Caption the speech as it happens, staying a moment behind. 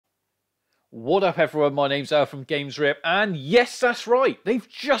What up, everyone? My name's Al from Games Rip, and yes, that's right. They've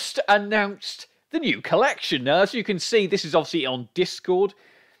just announced the new collection. Now, as you can see, this is obviously on Discord.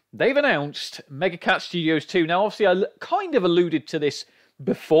 They've announced Mega Cat Studios 2. Now, obviously, I kind of alluded to this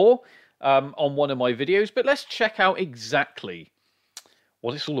before on one of my videos, but let's check out exactly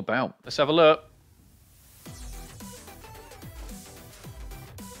what it's all about. Let's have a look.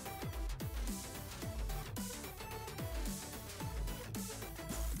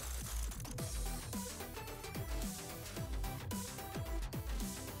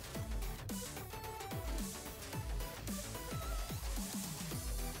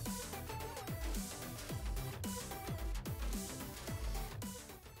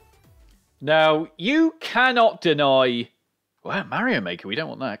 Now, you cannot deny... Wow, Mario Maker, we don't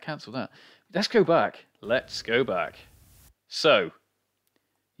want that. Cancel that. Let's go back. Let's go back. So,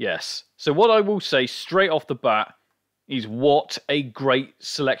 yes. So what I will say straight off the bat is what a great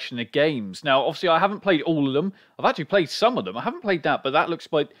selection of games. Now, obviously, I haven't played all of them. I've actually played some of them. I haven't played that, but that looks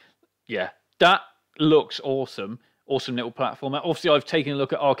like... Yeah, that looks awesome. Awesome little platform. Obviously, I've taken a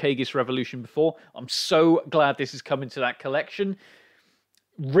look at Arkagis Revolution before. I'm so glad this is coming to that collection.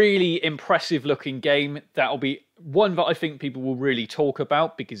 Really impressive looking game. That'll be one that I think people will really talk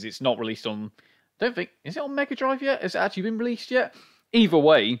about because it's not released on... Is it on Mega Drive yet? Has it actually been released yet? Either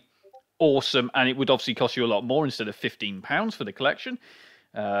way, awesome. And it would obviously cost you a lot more instead of £15 for the collection.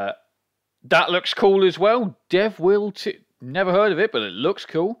 That looks cool as well. Dev Will 2. Never heard of it, but it looks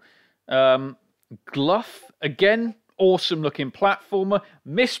cool. Gluff. Again, awesome looking platformer.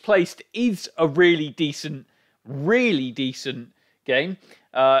 Misplaced is a really decent game.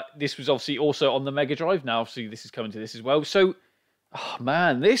 This was obviously also on the Mega Drive. Now, obviously, this is coming to this as well. So, oh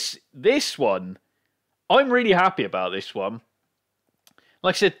man, this one, I'm really happy about this one.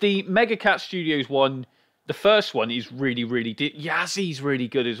 Like I said, the Mega Cat Studios one, the first one is really, Yazzy's really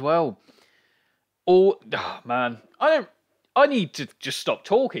good as well. Oh man, I need to just stop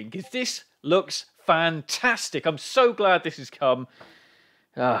talking because this looks fantastic. I'm so glad this has come.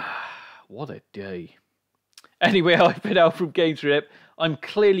 What a day. Anyway, I've been out from Games Rip. I'm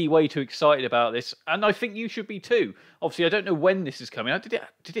clearly way too excited about this, and I think you should be too. Obviously, I don't know when this is coming out.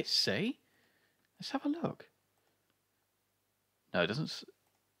 Did it say? Let's have a look. No, it doesn't.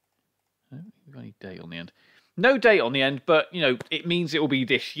 We've got any date on the end. No date on the end, but, you know, it means it will be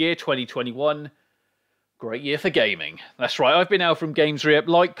this year, 2021. Great year for gaming. That's right, I've been out from Games Rip.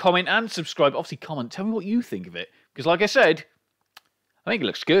 Like, comment, and subscribe. Obviously, comment. Tell me what you think of it. Because, like I said, I think it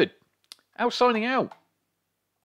looks good. Out signing out.